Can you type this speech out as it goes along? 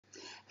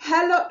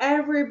Hello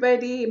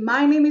everybody,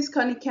 my name is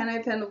Connie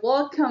Kenneth and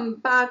welcome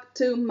back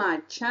to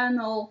my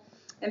channel,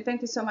 and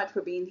thank you so much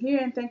for being here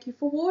and thank you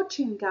for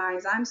watching,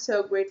 guys. I'm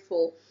so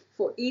grateful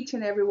for each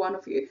and every one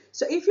of you.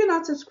 So if you're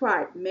not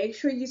subscribed, make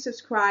sure you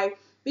subscribe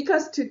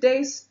because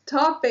today's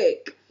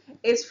topic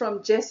is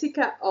from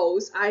Jessica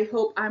O's, I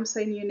hope I'm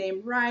saying your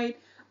name right,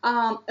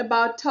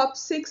 about top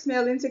 6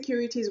 male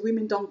insecurities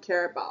women don't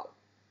care about.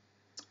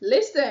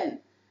 Listen,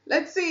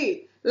 let's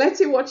see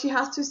what she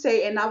has to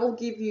say, and I will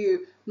give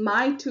you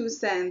my 2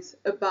 cents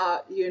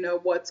about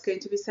what's going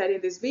to be said in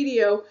this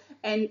video.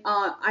 And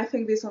I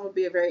think this one will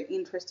be a very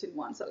interesting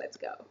one, so let's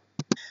go.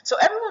 So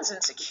everyone's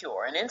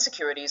insecure, and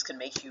insecurities can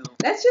make you...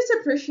 Let's just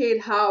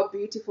appreciate how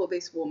beautiful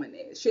this woman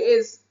is. She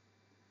is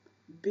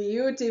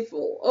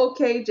beautiful.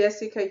 Okay,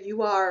 Jessica,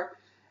 you are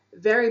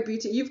very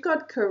beautiful. You've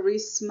got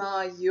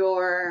charisma.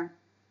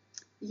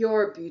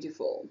 You're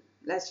beautiful.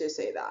 Let's just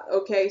say that.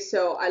 Okay,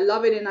 so I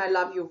love it and I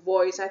love your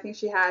voice. I think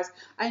she has,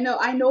 I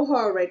know her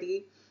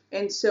already,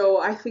 and so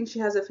I think she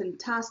has a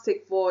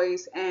fantastic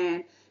voice.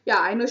 And yeah,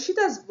 I know she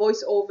does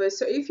voiceover.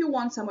 So if you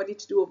want somebody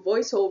to do a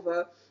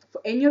voiceover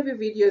for any of your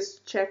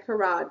videos, check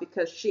her out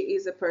because she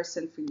is a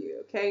person for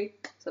you. Okay,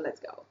 so let's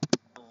go.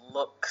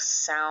 look,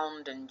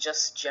 sound, and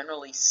just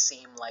generally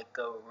seem like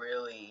a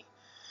really...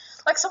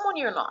 like someone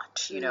you're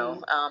not,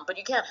 but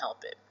you can't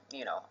help it.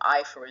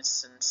 I, for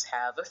instance,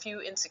 have a few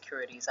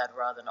insecurities I'd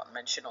rather not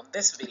mention on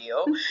this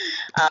video.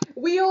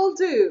 We all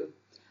do.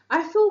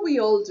 I feel we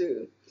all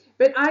do.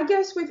 But I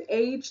guess with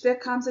age, there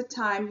comes a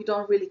time you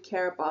don't really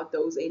care about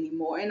those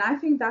anymore. And I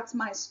think that's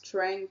my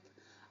strength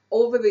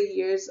over the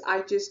years.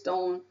 I just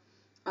don't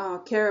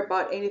care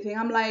about anything.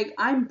 I'm like,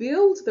 I'm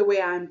built the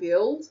way I'm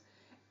built.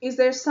 Is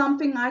there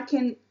something I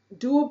can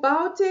do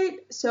about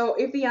it? So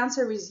if the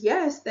answer is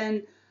yes,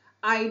 then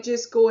I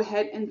just go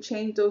ahead and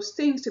change those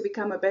things to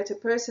become a better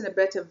person, a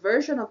better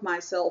version of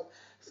myself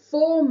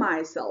for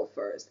myself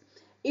first.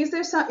 Is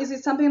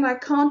it something I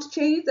can't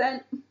change?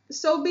 Then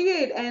so be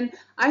it. And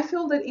I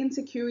feel that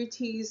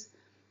insecurities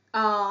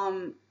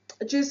um,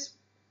 just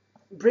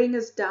bring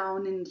us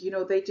down, and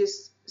they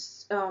just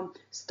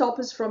stop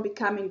us from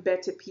becoming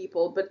better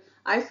people. But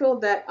I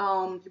feel that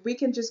we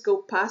can just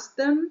go past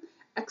them,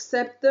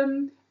 accept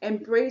them,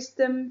 embrace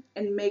them,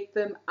 and make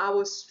them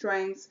our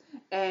strengths.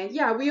 And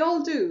yeah, we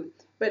all do.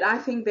 But I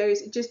think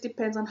it just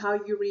depends on how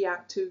you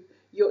react to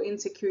your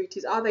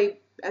insecurities. Are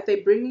they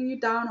bringing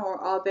you down,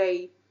 or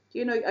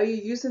are you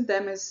using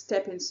them as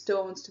stepping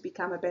stones to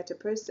become a better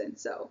person?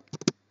 So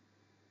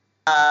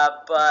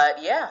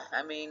But yeah,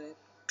 I mean,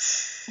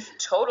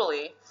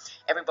 totally,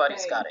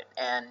 everybody's okay. got it.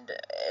 And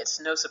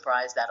it's no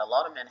surprise that a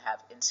lot of men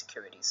have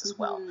insecurities as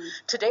well.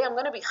 Today I'm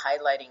going to be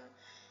highlighting,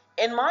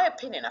 in my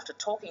opinion, after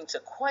talking to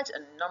quite a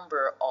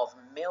number of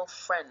male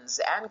friends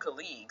and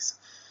colleagues,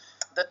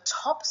 the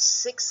top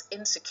 6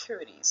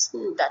 insecurities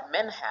that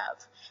men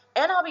have.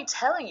 And I'll be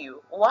telling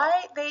you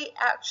why they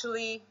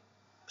actually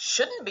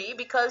shouldn't be,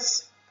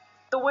 because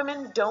the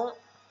women don't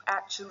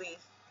actually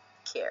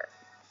care.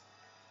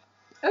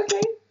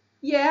 Okay.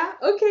 Yeah.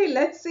 Okay.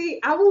 Let's see.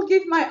 I will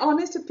give my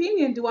honest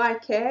opinion. Do I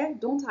care?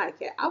 Don't I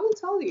care? I will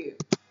tell you.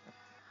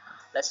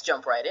 Let's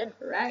jump right in.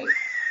 Right.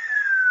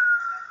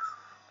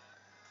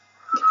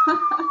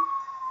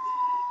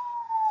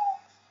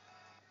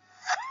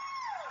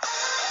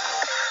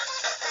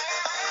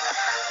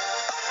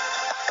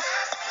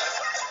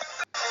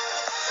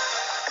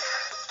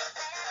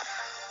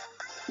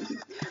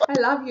 I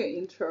love your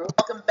intro.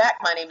 Welcome back.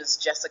 My name is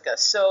Jessica.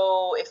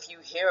 So if you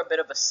hear a bit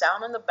of a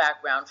sound in the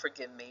background,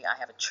 forgive me. I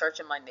have a church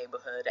in my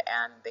neighborhood,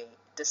 and they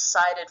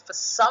decided for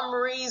some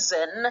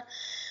reason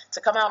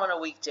to come out on a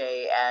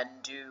weekday and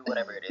do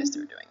whatever it is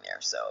they're doing there.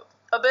 So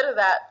a bit of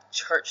that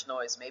church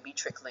noise may be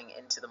trickling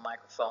into the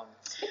microphone,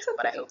 It's okay.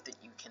 but I hope that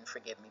you can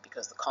forgive me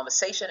because the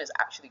conversation is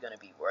actually going to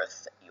be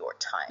worth your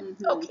time.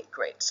 Okay,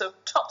 great. So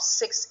top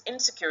 6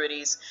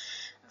 insecurities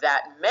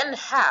that men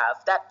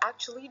have that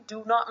actually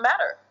do not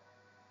matter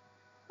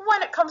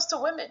when it comes to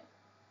women.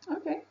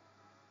 Okay.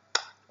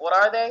 What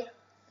are they?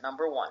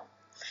 Number 1.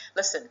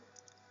 Listen,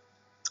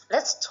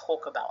 let's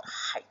talk about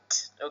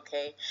height,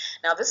 okay?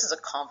 Now, this is a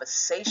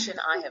conversation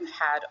I have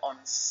had on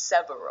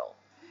several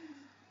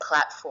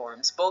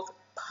platforms, both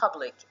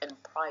public and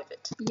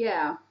private.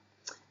 Yeah.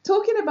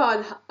 Talking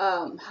about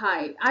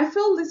height, I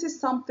feel this is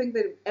something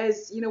that,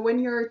 as you know, when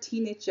you're a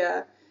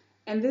teenager,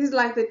 and this is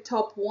like the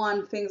top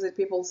one things that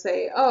people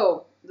say.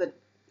 Oh,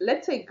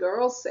 let's say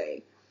girls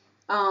say.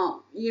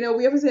 We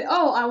always say,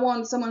 oh, I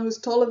want someone who's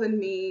taller than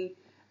me,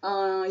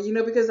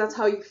 because that's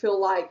how you feel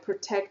like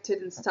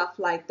protected and stuff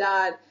like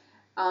that.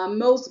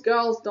 Most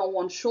girls don't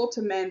want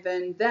shorter men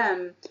than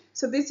them.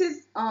 So this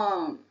is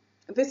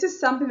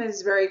something that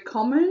is very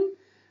common,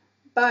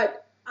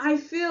 but I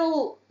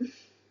feel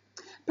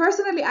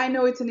personally, I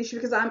know it's an issue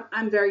because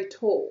I'm very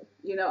tall.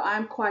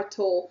 I'm quite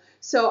tall.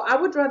 So I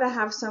would rather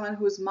have someone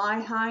who's my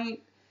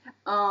height,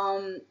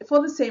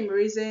 for the same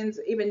reasons,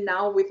 even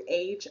now with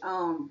age,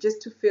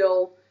 just to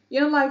feel,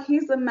 like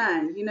he's the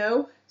man.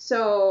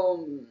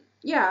 So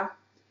yeah,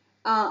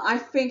 I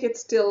think it's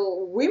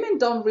still, women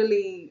don't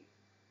really,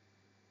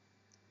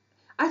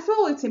 I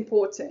feel it's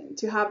important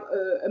to have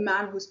a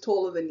man who's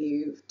taller than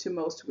you to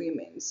most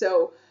women.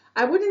 So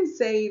I wouldn't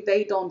say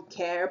they don't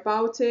care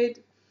about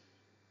it.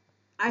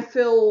 I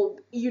feel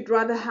you'd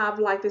rather have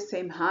like the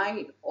same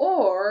height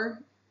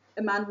or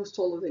a man who's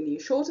taller than you,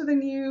 shorter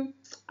than you.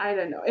 I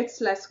don't know.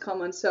 It's less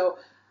common. So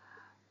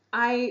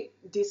I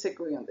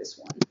disagree on this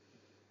one.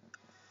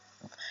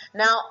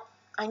 Now,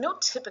 I know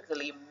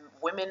typically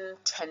women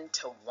tend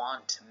to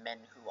want men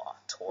who are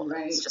taller.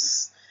 Right. It's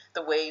just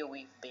the way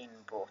we've been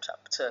brought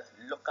up to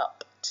look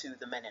up to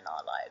the men in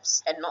our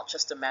lives. And not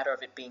just a matter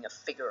of it being a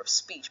figure of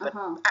speech, but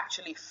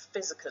actually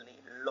physically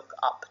look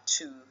up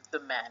to the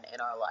man in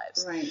our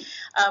lives. Right.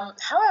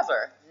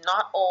 However,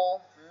 not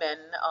all men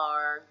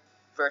are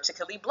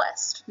vertically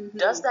blessed.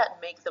 Does that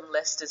make them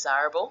less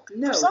desirable?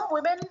 No. For some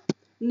women?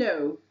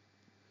 No.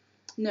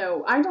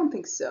 No, I don't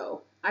think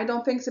so. I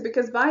don't think so,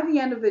 because by the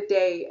end of the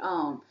day,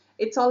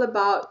 it's all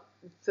about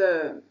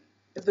the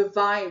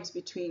vibes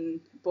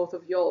between both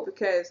of y'all.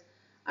 Because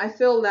I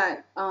feel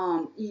that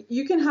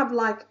you can have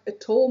like a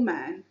tall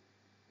man,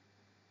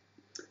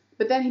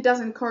 but then he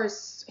doesn't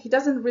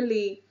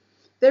really,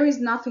 there is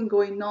nothing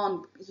going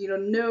on,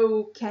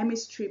 no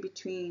chemistry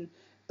between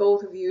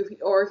both of you,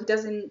 or he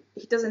doesn't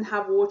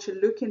have what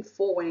you're looking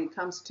for when it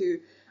comes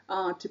to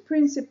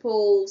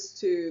principles,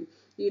 to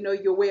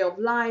your way of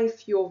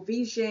life, your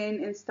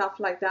vision and stuff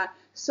like that.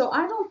 So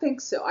I don't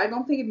think so. I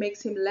don't think it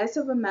makes him less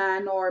of a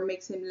man or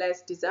makes him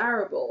less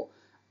desirable.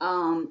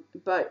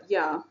 But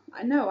yeah,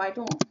 I know I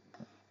don't.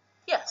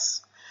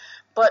 Yes,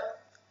 but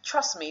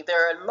trust me,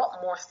 there are a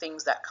lot more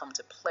things that come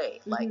to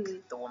play, like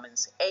the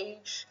woman's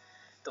age,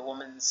 the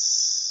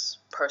woman's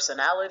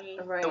personality,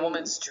 the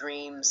woman's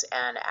dreams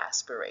and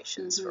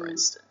aspirations, for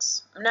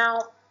instance.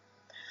 Now,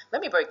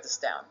 let me break this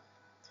down.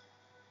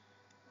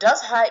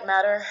 Does height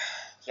matter?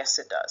 Yes,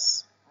 it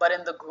does. But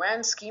in the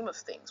grand scheme of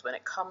things, when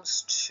it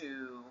comes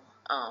to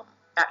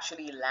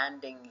actually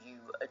landing you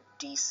a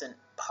decent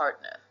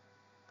partner,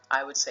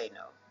 I would say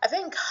no. I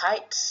think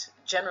height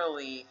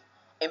generally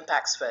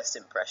impacts first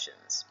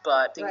impressions,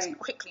 but things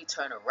quickly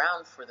turn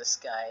around for this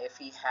guy if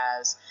he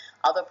has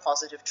other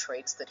positive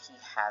traits that he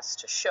has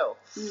to show.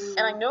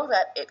 And I know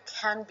that it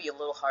can be a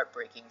little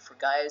heartbreaking for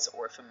guys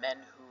or for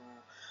men who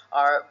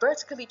are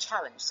vertically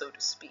challenged, so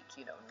to speak,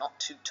 not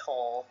too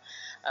tall,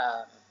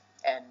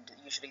 and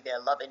usually their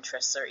love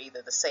interests are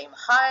either the same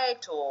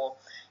height or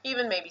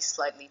even maybe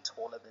slightly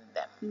taller than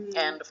them.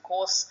 And of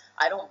course,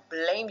 I don't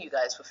blame you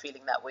guys for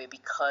feeling that way,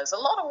 because a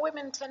lot of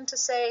women tend to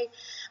say,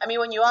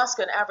 when you ask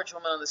an average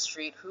woman on the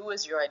street, who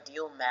is your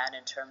ideal man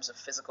in terms of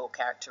physical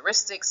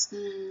characteristics,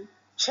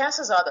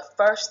 chances are the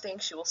first thing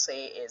she will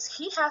say is,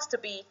 he has to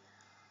be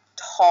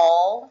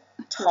tall.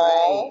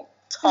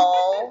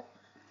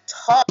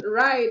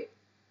 Right.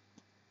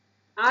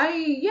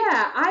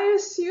 I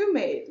assume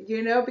it,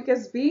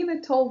 because being a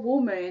tall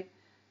woman,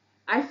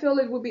 I feel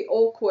it would be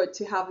awkward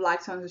to have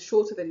like someone who's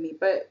shorter than me.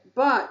 But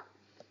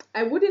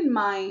I wouldn't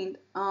mind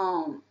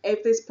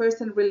if this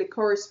person really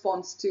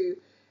corresponds to,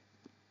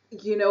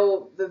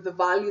 the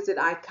values that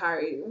I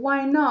carry.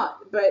 Why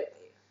not? But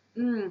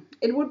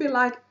it would be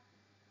like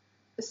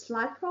a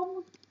slight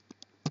problem.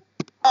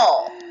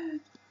 Oh.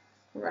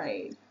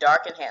 Right.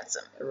 Dark and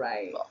handsome.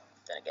 Right. Well,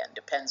 then again,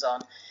 depends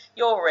on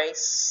your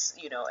race,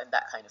 and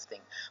that kind of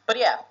thing. But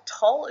yeah,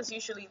 tall is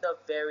usually the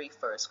very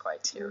first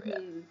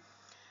criteria.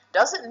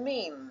 Doesn't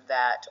mean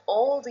that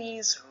all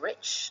these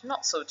rich,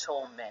 not so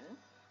tall men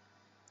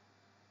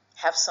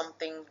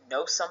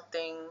know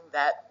something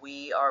that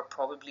we are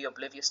probably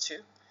oblivious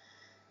to.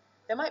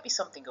 There might be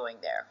something going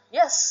there.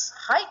 Yes,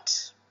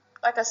 height,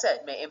 like I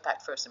said, may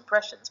impact first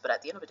impressions, but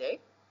at the end of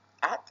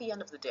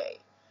the day,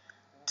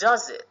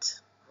 does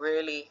it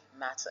really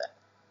matter?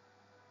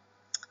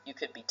 You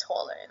could be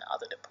taller in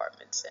other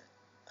departments.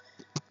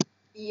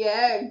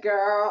 Yeah,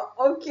 girl.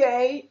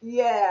 Okay.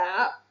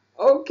 Yeah.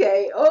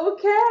 Okay.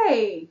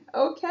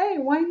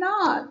 Why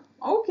not?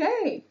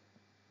 Okay.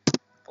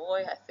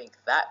 Boy, I think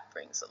that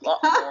brings a lot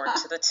more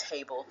to the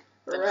table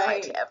than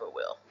height ever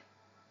will.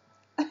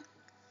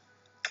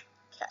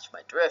 Catch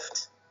my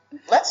drift.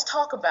 Let's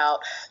talk about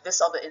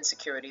this other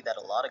insecurity that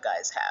a lot of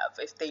guys have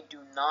if they do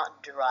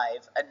not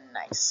drive a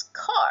nice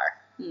car.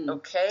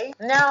 Okay?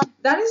 Now,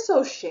 that is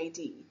so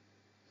shady.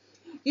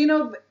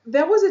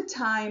 There was a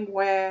time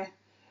where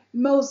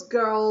most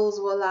girls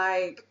were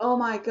like, oh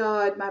my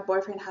God, my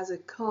boyfriend has a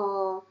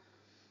car.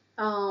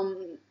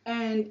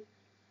 And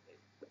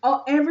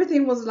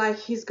everything was like,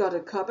 he's got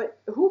a car,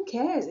 but who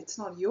cares? It's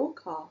not your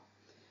car.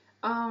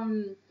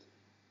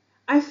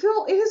 I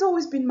feel it has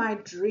always been my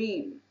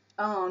dream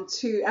and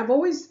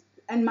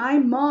my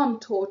mom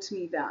taught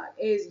me that,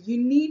 is you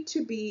need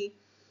to be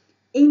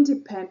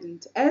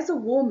independent. As a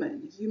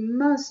woman, you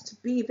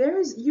must be.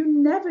 You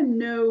never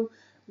know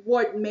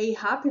what may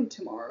happen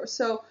tomorrow.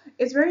 So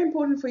it's very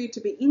important for you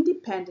to be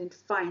independent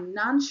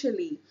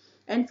financially.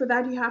 And for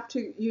that, you have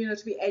to,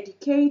 to be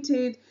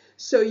educated,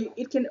 so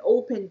it can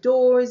open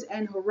doors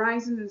and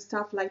horizons and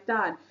stuff like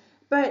that.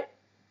 But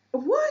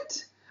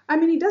what?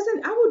 It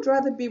doesn't, I would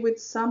rather be with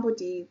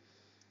somebody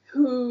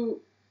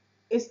who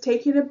is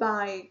taking a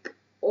bike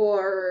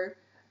or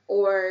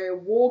or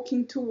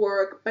walking to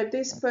work, but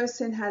this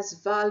person has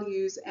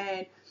values.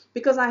 And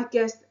because I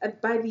guess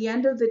by the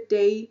end of the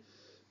day,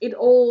 it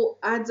all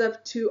adds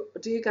up to,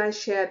 do you guys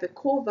share the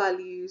core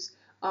values?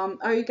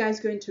 Are you guys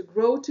going to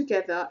grow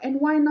together?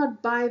 And why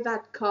not buy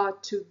that car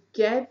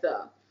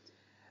together?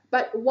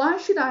 But why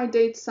should I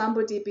date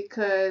somebody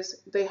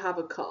because they have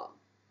a car?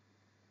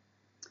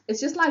 It's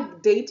just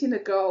like dating a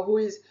girl who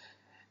is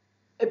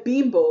a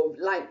bimbo,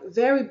 like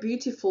very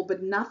beautiful,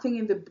 but nothing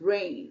in the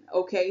brain.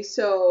 Okay,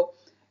 so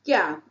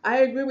yeah, I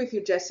agree with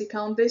you, Jessica,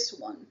 on this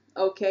one.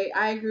 Okay,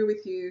 I agree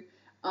with you.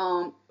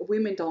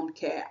 Women don't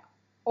care,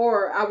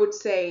 or I would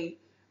say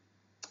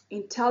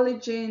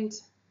intelligent,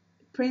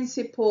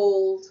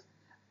 principled,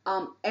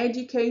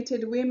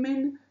 educated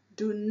women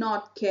do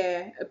not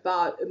care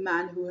about a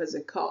man who has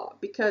a car,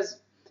 because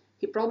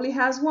he probably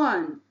has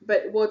one,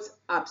 but what's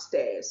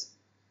upstairs?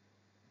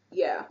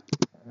 Yeah,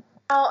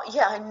 Oh,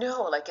 yeah, I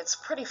know. Like, it's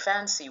pretty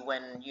fancy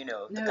when,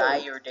 the guy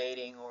no. you're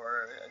dating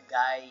or a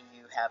guy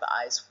you have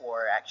eyes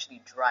for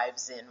actually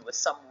drives in with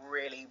some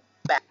really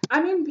bad.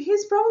 I mean,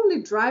 he's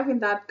probably driving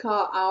that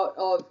car out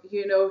of,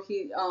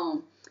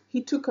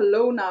 he took a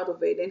loan out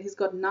of it and he's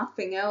got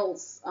nothing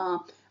else.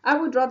 I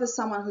would rather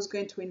someone who's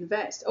going to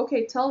invest.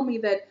 Okay, tell me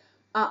that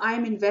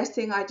I'm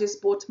investing. I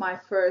just bought my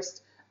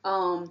first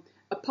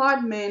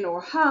apartment or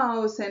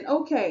house, and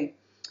okay,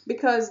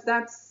 because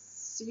that's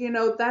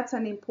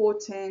an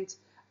important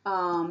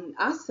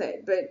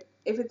asset. But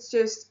if it's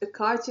just a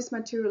car, it's just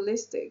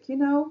materialistic.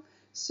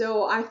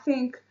 So I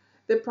think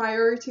the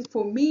priority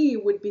for me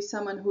would be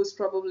someone who's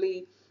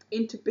probably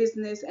into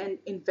business and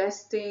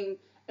investing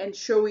and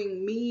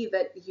showing me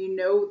that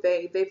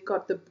they've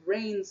got the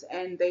brains,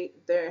 and they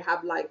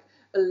have like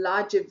a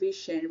larger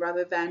vision,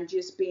 rather than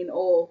just being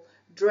all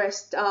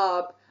dressed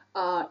up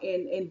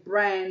in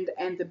brand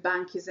and the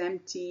bank is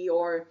empty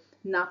or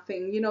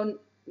nothing,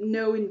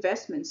 no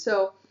investment.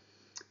 So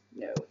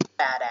no.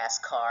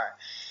 Badass car,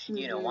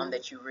 one Hmm.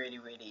 that you really,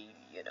 really,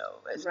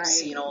 has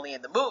seen Right. only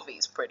in the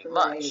movies pretty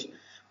much. Right.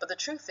 But the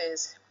truth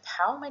is,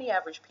 how many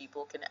average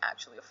people can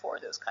actually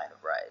afford those kind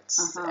of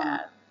rides? Uh-huh.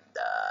 And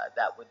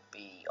that would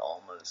be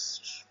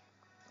almost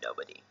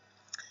nobody.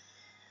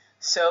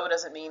 So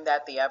does it mean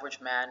that the average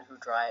man who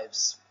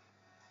drives,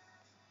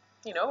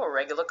 a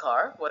regular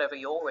car, whatever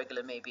your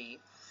regular may be,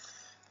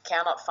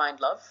 cannot find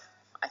love?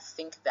 I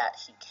think that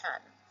he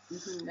can.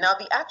 Hmm. Now,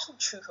 the actual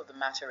truth of the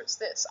matter is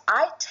this.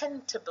 I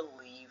tend to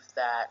believe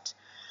that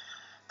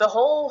the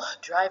whole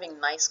driving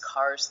nice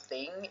cars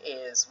thing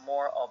is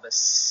more of a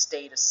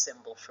status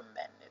symbol for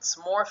men. It's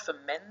more for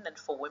men than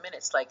for women.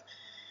 It's like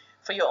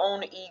for your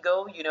own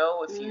ego,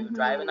 if you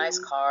drive a nice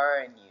Hmm. car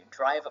and you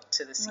drive up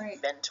to this Right.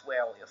 event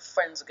where all your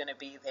friends are going to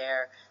be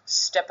there,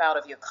 step out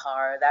of your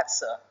car,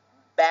 that's a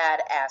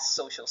badass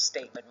social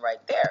statement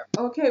right there.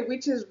 Okay,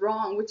 which is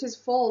wrong, which is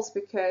false,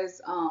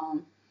 because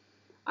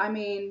I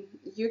mean,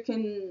 you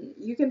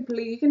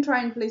can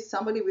try and please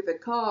somebody with a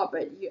car,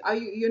 but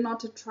you're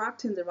not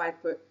attracting the right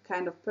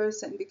kind of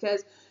person,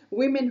 because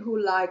women who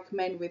like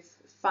men with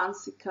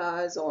fancy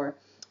cars or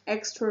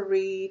extra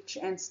rich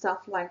and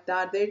stuff like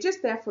that, they're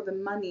just there for the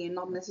money and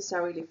not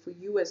necessarily for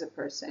you as a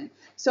person.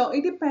 So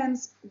it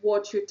depends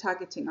what you're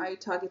targeting. Are you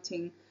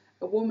targeting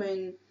a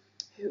woman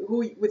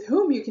with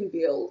whom you can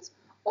build,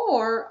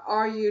 or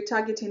are you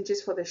targeting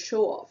just for the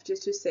show off,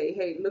 just to say,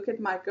 hey, look at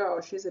my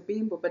girl, she's a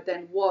bimbo, but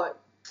then what?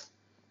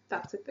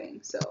 That's the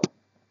thing. So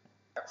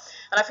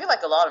And I feel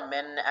like a lot of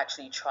men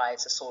actually try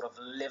to sort of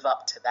live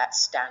up to that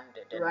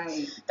standard and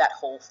right, that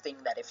whole thing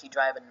that if you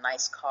drive a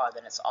nice car,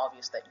 then it's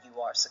obvious that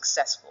you are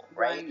successful,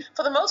 right? right.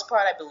 For the most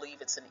part, I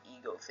believe it's an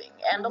ego thing.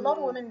 And a lot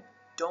of Mhm, women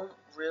don't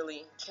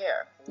really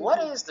care. What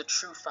mhm. is the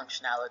true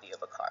functionality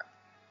of a car?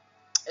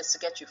 It's to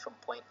get you from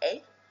point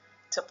A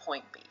to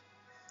point B.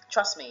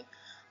 Trust me,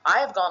 I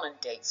have gone on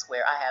dates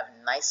where I have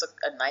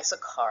a nicer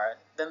car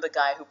than the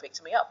guy who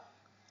picked me up.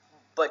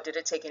 But did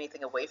it take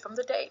anything away from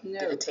the date?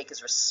 Did it No, take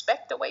his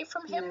respect away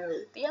from him?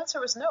 no. The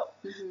answer is no,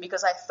 Mhm,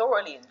 because I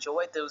thoroughly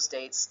enjoyed those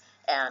dates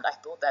and I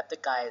thought that the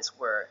guys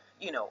were,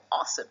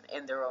 awesome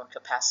in their own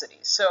capacity.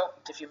 So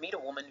if you meet a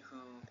woman who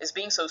is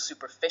being so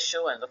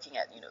superficial and looking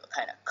at, the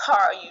kind of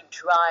car you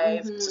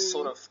drive to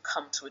sort mhm. of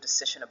come to a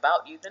decision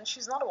about you, then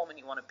she's not a woman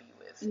you want to be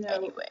with No,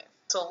 anyway.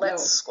 So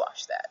let's no.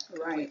 squash that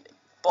Right. completely.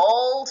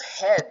 Bald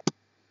head.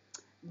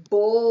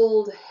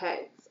 Bald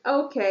heads.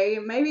 Okay,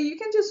 maybe you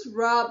can just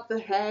rub the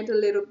head a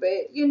little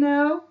bit.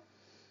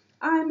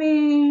 I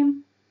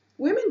mean,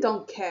 women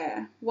don't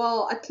care.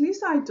 Well, at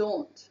least I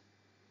don't.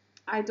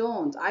 I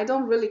don't. I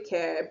don't really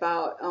care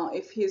about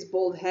if he's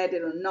bald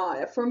headed or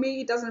not. For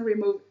me, it doesn't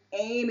remove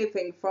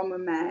anything from a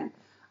man.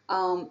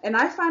 And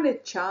I find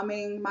it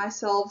charming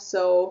myself,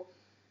 so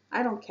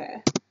I don't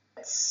care.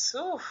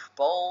 Oof,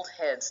 bald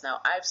heads. Now,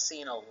 I've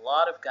seen a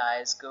lot of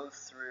guys go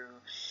through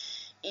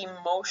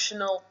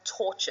emotional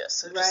torture,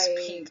 so to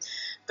speak, Right.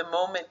 the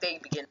moment they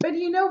begin. But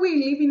we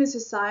live in a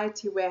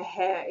society where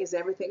hair is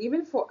everything,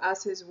 even for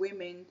us as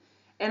women.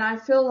 And I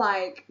feel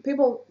like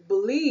people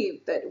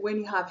believe that when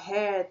you have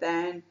hair,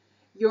 then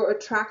you're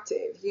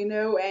attractive,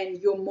 and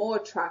you're more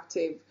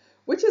attractive.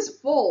 which is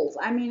false.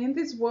 I mean, in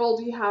this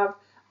world, you have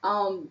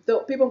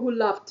the people who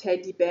love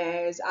teddy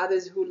bears,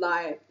 others who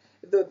like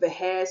the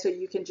hair, so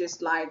you can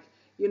just like,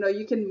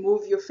 you can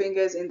move your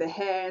fingers in the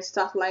hair and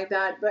stuff like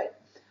that. But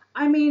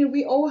I mean,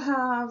 we all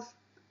have,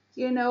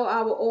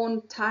 our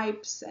own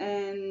types,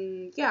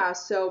 and yeah.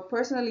 So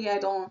personally, I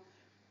don't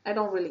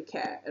really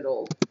care at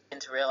all. And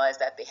to realize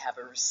that they have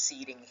a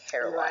receding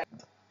hairline. Right.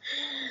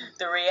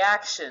 The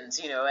reactions,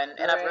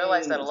 and I've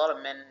realized that a Right. lot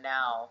of men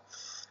now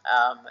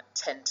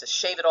tend to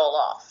shave it all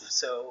off.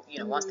 So,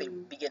 once they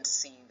begin to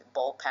see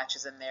bald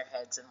patches in their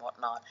heads and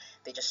whatnot,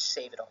 they just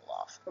shave it all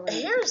off. Right.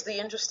 Here's the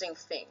interesting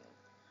thing.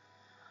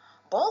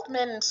 Bald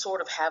men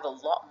sort of have a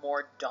lot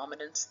more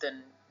dominance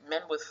than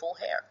men with full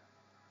hair.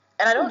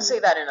 And I don't say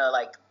that in a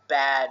like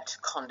bad,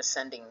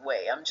 condescending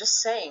way. I'm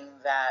just saying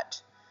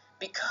that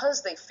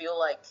because they feel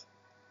like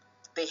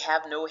they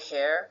have no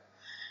hair,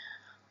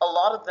 a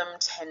lot of them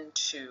tend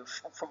to,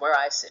 from where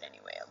I sit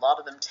anyway, a lot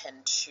of them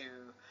tend to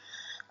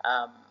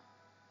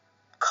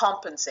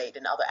compensate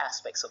in other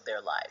aspects of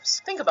their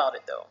lives. Think about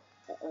it though.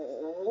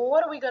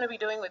 What are we going to be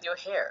doing with your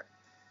hair?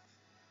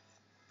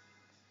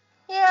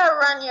 Yeah,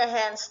 run your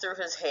hands through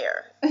his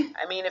hair.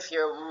 I mean, if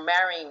you're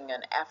marrying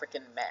an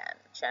African man,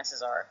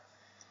 chances are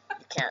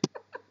you can't.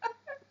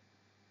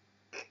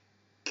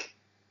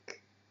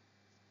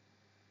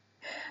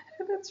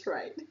 That's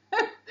right.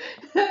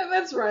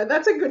 That's right.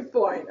 That's a good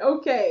point.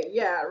 Okay.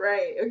 Yeah.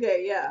 Right.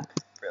 Okay. Yeah.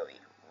 Really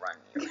run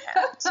your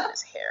hands in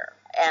his hair.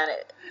 And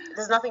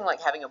there's nothing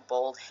like having a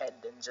bald head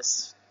and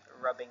just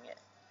rubbing it.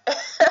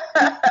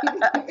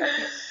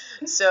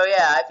 So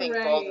yeah, I think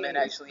bald men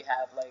actually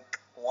have like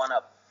one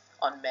up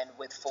on men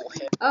with full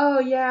hair. Oh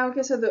yeah.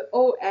 Okay. So the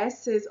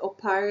OS is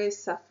Opare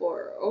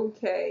Safor.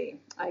 Okay,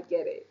 I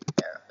get it.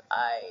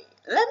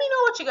 Let me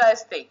know what you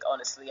guys think.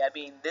 Honestly, I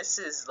mean, this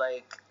is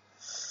like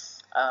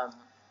a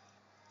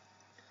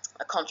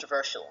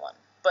controversial one,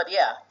 but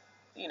yeah.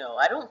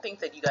 I don't think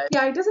that you guys.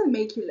 Yeah, it doesn't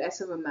make you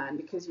less of a man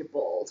because you're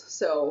bald.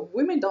 So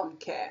women don't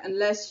care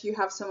unless you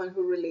have someone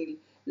who really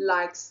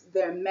likes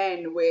their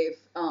men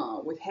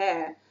with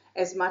hair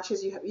as much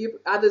as you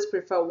others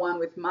prefer one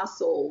with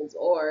muscles,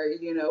 or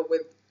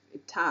with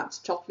tabs,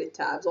 chocolate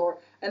tabs, or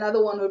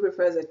another one who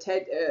prefers a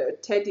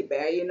teddy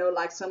bear,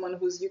 like someone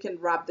who's you can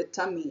rub the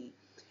tummy.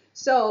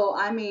 So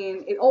I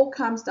mean, it all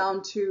comes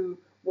down to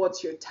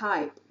what's your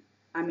type.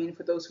 I mean,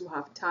 for those who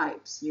have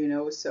types,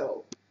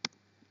 so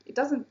it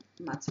doesn't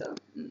matter.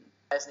 You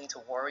guys need to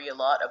worry a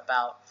lot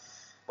about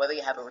whether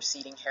you have a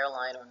receding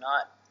hairline or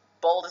not.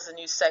 Bold is the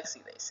new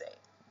sexy, they say.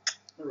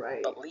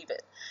 Right. Believe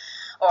it.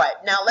 All right,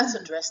 now let's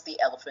address the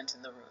elephant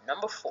in the room.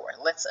 Number 4,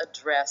 let's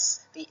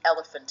address the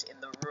elephant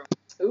in the room.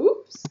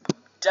 Oops.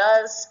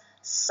 Does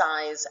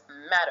size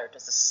matter?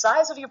 Does the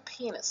size of your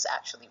penis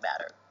actually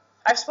matter?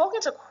 I've spoken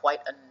to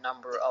quite a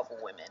number of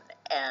women,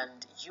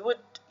 and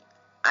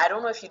I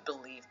don't know if you'd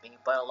believe me,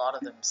 but a lot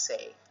of them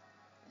say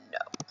no.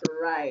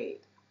 Right.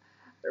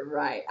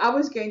 Right. I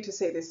was going to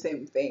say the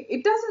same thing.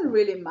 It doesn't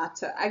really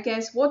matter. I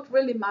guess what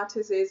really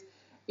matters is,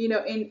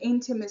 in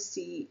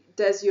intimacy,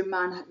 does your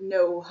man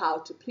know how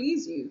to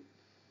please you?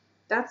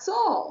 That's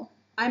all.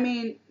 I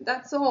mean,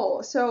 that's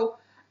all. So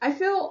I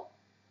feel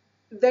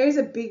there's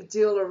a big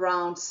deal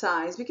around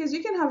size, because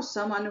you can have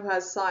someone who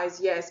has size,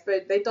 yes,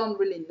 but they don't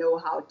really know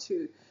how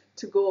to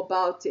go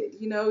about it.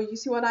 You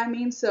see what I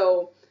mean?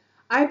 So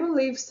I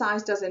believe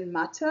size doesn't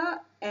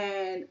matter,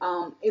 and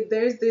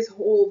there's this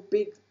whole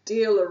big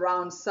deal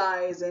around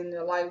size, and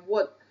you're like,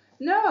 what?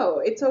 No,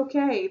 it's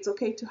okay. It's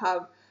okay to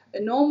have a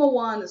normal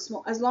one, as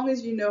long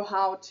as you know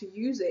how to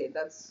use it.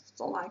 That's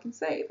all I can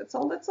say. That's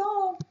all. That's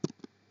all.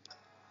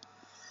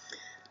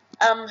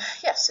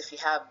 Yes, if you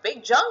have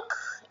big junk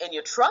in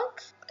your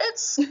trunk,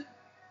 it's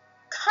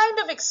kind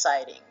of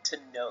exciting to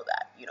know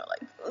that,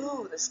 like,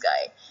 ooh, this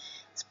guy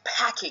is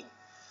packing.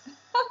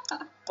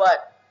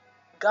 But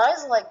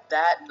guys like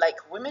that, like,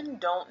 women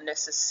don't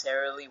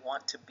necessarily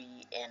want to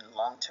be in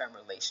long-term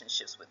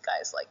relationships with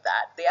guys like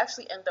that. They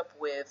actually end up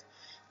with,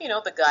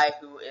 the guy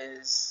who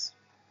is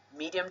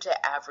medium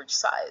to average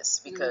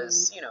size,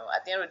 because,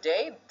 at the end of the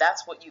day,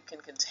 that's what you can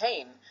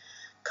contain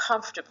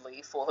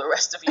comfortably for the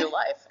rest of your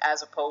life,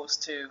 as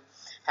opposed to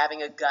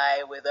having a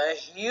guy with a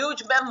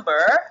huge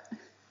member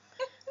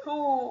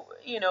who,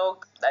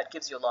 that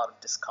gives you a lot of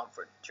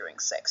discomfort during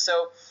sex.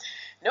 So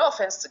no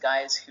offense to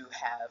guys who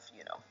have,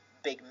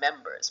 big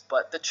members,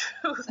 but the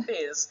truth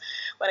is,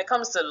 when it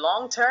comes to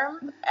long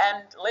term,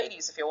 and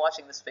ladies, if you're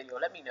watching this video,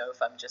 let me know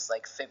if I'm just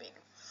like fibbing,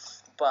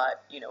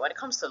 but when it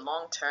comes to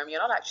long term,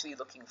 you're not actually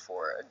looking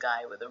for a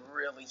guy with a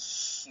really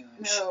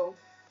huge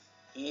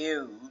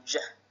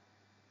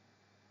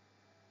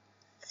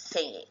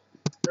thingy.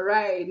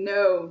 Right.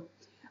 No.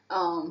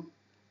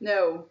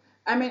 No.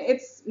 I mean,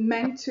 it's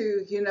meant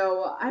to,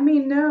 I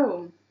mean,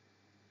 no.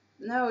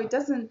 No, it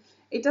doesn't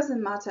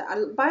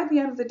matter. By the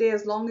end of the day,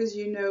 as long as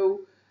you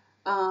know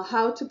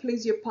how to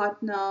please your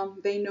partner,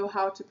 they know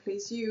how to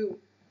please you.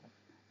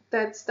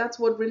 That's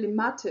what really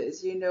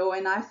matters,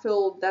 and I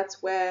feel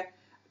that's where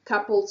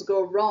couples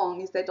go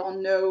wrong, is they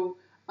don't know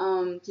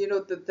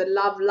the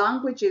love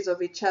languages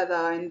of each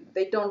other, and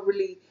they don't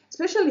really,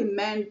 especially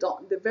men,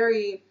 don't, they're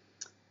very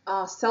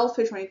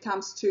selfish when it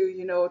comes to,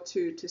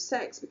 to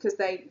sex, because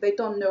they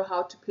don't know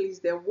how to please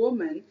their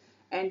woman.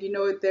 And,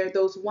 they're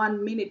those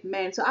 1 minute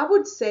men. So I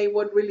would say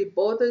what really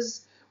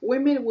bothers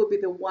women will be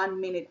the 1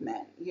 minute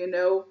men,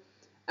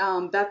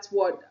 that's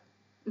what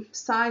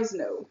size,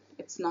 no,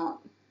 it's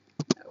not.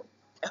 No.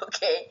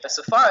 Okay,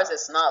 so far as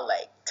it's not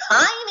like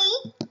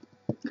tiny,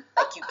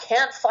 like you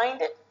can't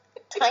find it,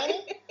 tiny,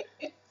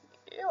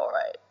 you're all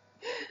right.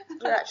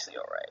 You're actually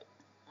all right.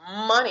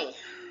 Money.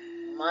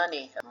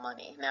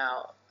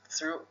 Now,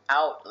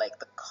 throughout like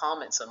the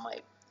comments on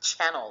my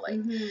channel, like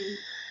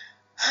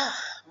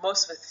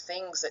most of the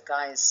things that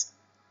guys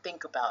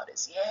think about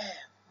is,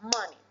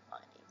 money.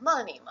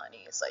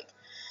 It's like,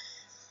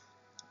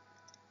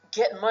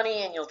 get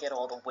money and you'll get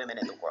all the women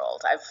in the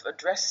world. I've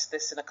addressed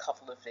this in a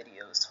couple of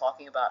videos,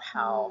 talking about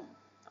how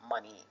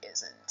money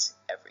isn't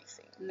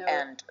everything. No.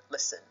 And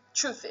listen,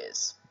 truth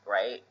is,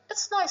 right,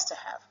 it's nice to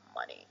have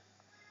money.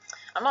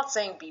 I'm not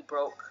saying be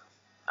broke.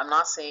 I'm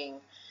not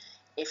saying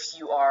if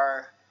you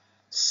are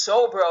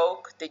so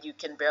broke that you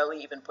can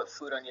barely even put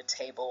food on your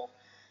table,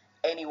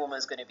 any woman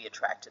is going to be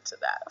attracted to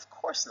that. Of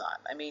course not.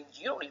 I mean,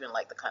 you don't even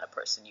like the kind of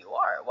person you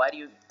are. Why do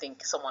you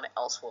think someone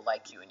else will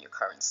like you in your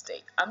current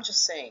state? I'm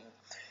just saying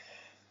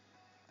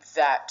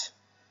that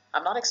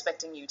I'm not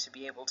expecting you to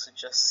be able to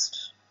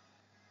just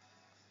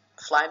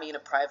fly me in a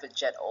private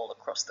jet all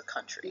across the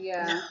country.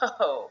 Yeah.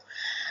 No,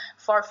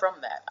 far from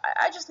that.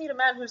 I just need a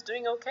man who's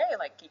doing okay.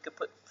 Like, he could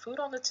put food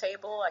on the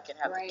table. I can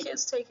have the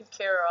kids taken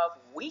care of.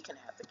 We can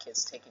have the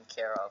kids taken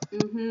care of.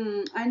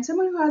 And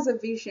someone who has a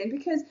vision,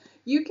 because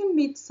you can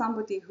meet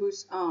somebody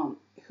who's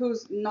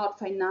not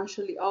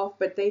financially off,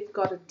 but they've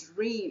got a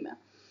dream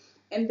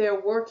and they're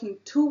working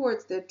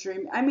towards their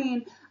dream. I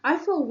mean, I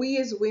feel we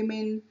as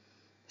women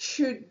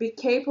should be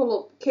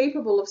capable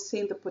of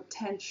seeing the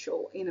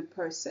potential in a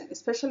person,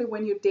 especially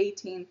when you're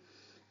dating,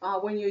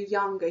 when you're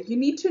younger. You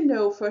need to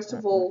know, first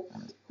of all,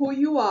 who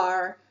you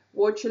are,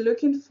 what you're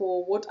looking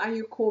for, what are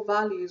your core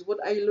values, what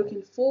are you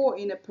looking for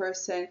in a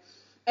person.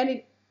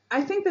 And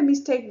I think the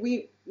mistake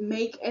we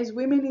make as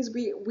women is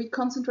we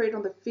concentrate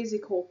on the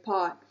physical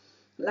part,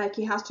 like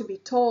he has to be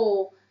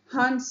tall,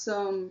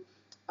 handsome,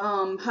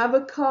 have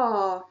a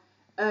car,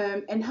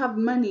 and have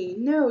money.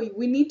 No,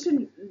 we need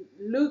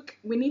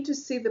to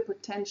see the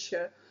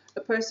potential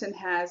a person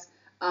has,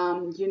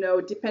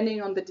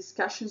 depending on the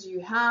discussions you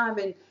have,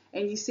 and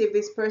you see if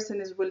this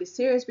person is really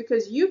serious,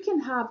 because you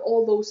can have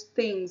all those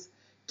things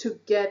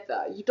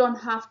together. You don't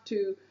have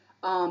to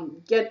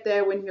get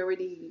there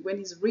when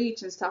he's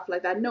rich and stuff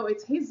like that. No,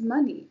 it's his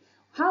money.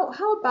 How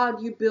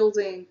about you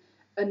building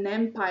an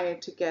empire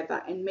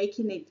together and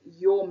making it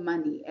your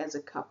money as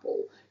a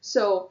couple?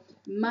 So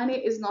money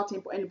is not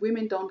important.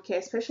 Women don't care,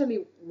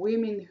 especially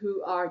women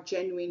who are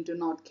genuine do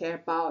not care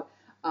about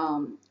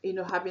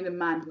having a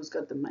man who's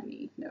got the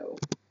money. No.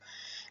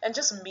 And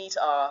just meet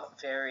our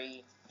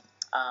very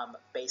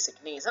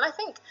basic needs. And I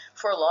think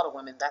for a lot of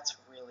women, that's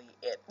really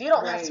it. You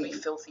don't have to be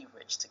filthy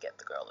rich to get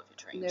the girl of your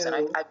dreams. No.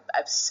 And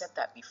I've said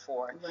that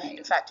before. Right.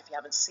 In fact, if you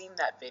haven't seen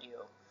that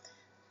video,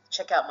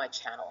 check out my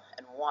channel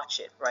and watch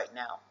it right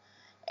now.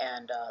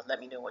 And let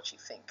me know what you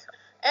think.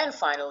 And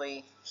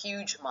finally,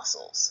 huge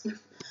muscles.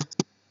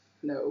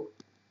 No.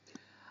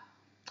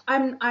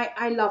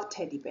 I love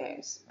teddy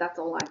bears. That's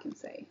all I can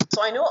say.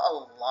 So I know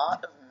a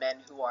lot of men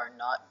who are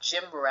not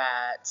gym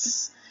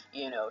rats,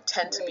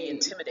 tend to be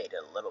intimidated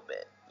a little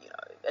bit,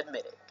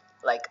 admit it,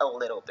 like a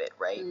little bit,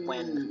 right?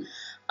 When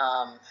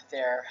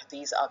there are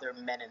these other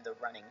men in the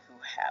running who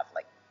have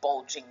like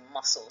bulging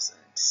muscles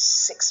and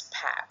six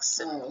packs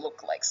and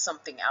look like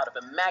something out of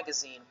a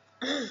magazine.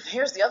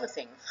 Here's the other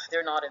thing.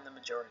 They're not in the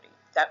majority.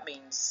 That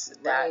means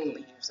that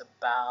leaves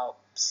about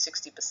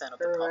 60% of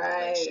the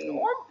population,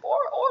 or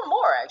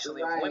more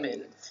actually, of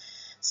women,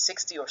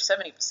 60 or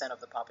 70% of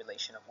the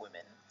population of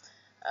women,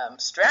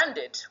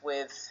 stranded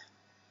with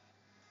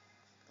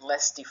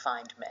less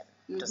defined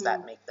men. Does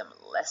that make them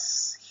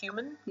less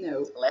human?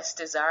 No. Less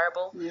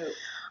desirable? No.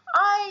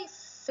 I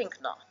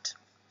think not.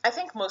 I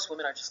think most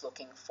women are just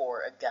looking for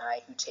a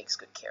guy who takes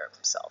good care of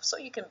himself. So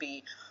you can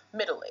be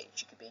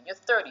middle-aged, you could be in your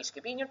 30s, you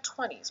could be in your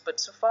 20s, but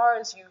so far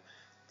as you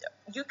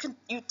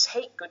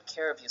take good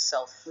care of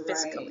yourself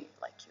physically.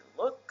 Like, you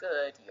look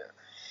good,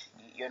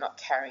 you're not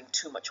carrying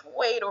too much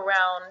weight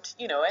around,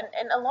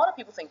 and a lot of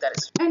people think that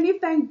is. And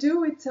if they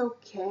do, it's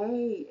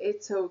okay.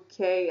 It's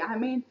okay. I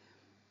mean,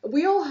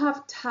 we all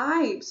have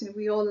types and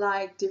we all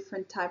like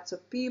different types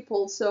of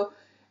people. So,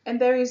 and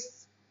there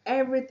is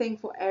everything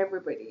for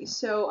everybody.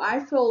 So I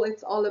feel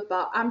it's all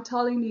about, I'm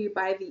telling you,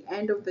 by the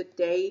end of the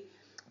day,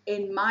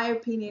 in my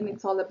opinion,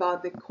 it's all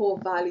about the core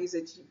values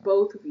that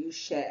both of you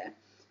share,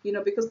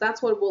 because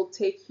that's what will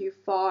take you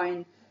far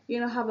and,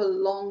 have a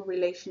long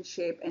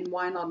relationship, and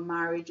why not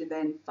marriage and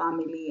then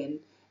family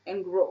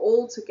and grow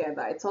all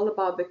together. It's all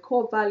about the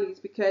core values,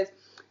 because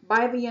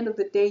by the end of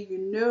the day,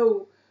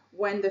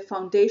 when the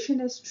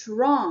foundation is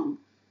strong,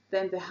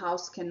 then the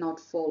house cannot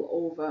fall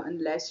over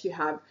unless you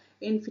have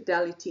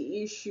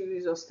infidelity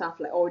issues or stuff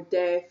like, or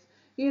death,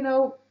 you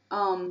know,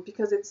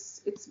 because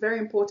it's very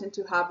important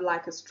to have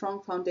like a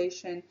strong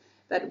foundation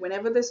that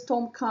whenever the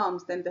storm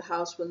comes, then the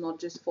house will not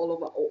just fall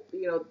over,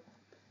 you know,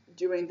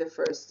 during the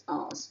first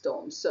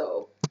storm.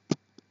 So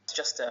it's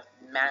just a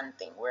man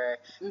thing where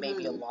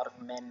maybe a mm-hmm. lot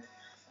of men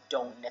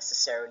don't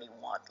necessarily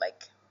want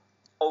like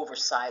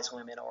oversized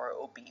women or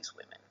obese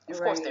women. Of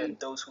course, there are Right,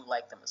 those who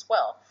like them as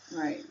well.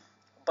 right,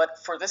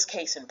 But for this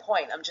case in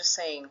point, I'm just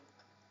saying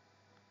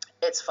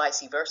it's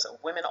vice versa.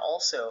 Women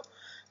also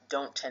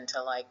don't tend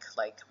to like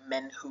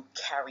men who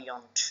carry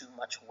on too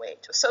much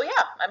weight. So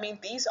yeah, I mean,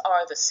 these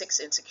are the 6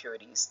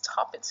 insecurities,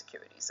 top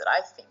insecurities that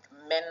I think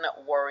men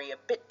worry a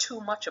bit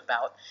too much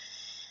about.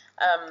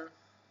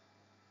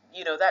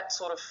 You know, that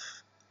sort of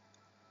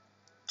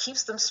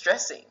keeps them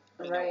stressing.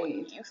 Let me know what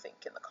right. you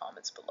think in the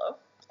comments below.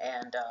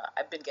 And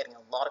I've been getting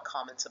a lot of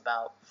comments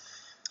about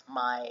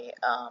my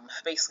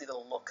basically the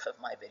look of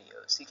my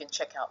videos. You can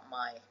check out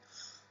my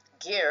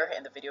gear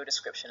in the video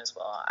description as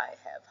well. I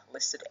have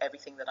listed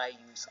everything that I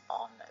use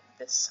on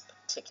this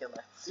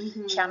particular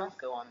Mm-hmm. channel.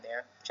 Go on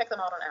there, check them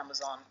out on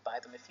Amazon, buy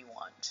them if you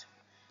want,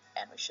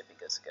 and we should be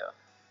good to go.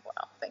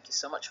 Well, thank you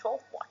so much for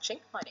watching.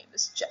 My name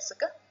is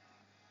Jessica.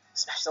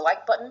 Smash the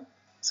like button,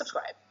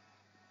 subscribe.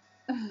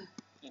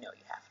 You know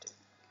you have to.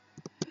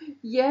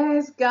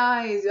 Yes,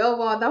 guys. Oh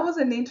wow, that was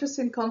an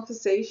interesting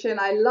conversation.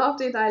 I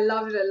loved it. I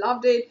loved it. I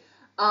loved it.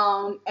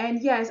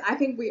 And yes, I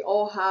think we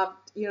all have,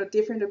 you know,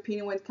 different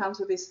opinion when it comes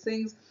to these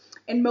things,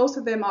 and most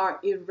of them are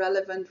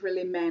irrelevant,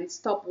 really, man.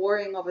 Stop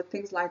worrying over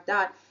things like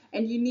that.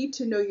 And you need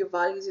to know your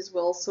values as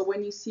well. So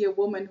when you see a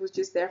woman who's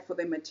just there for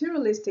the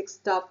materialistic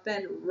stuff,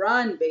 then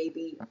run,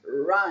 baby,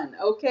 run.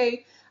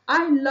 Okay.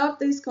 I love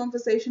this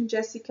conversation,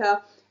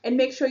 Jessica. And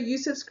make sure you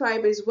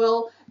subscribe as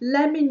well.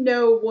 Let me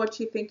know what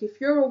you think. If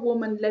you're a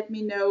woman, let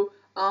me know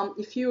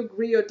if you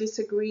agree or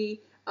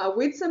disagree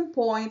with some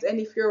points. And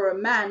if you're a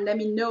man, let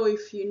me know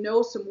if you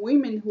know some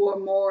women who are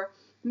more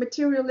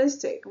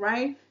materialistic,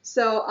 right?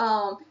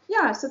 So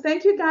yeah, so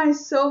thank you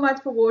guys so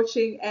much for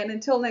watching, and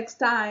until next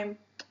time,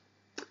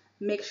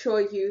 make sure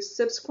you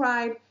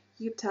subscribe,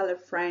 you tell a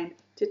friend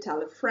to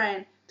tell a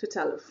friend to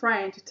tell a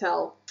friend to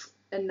tell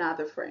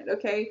another friend.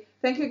 Okay,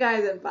 thank you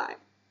guys, and bye.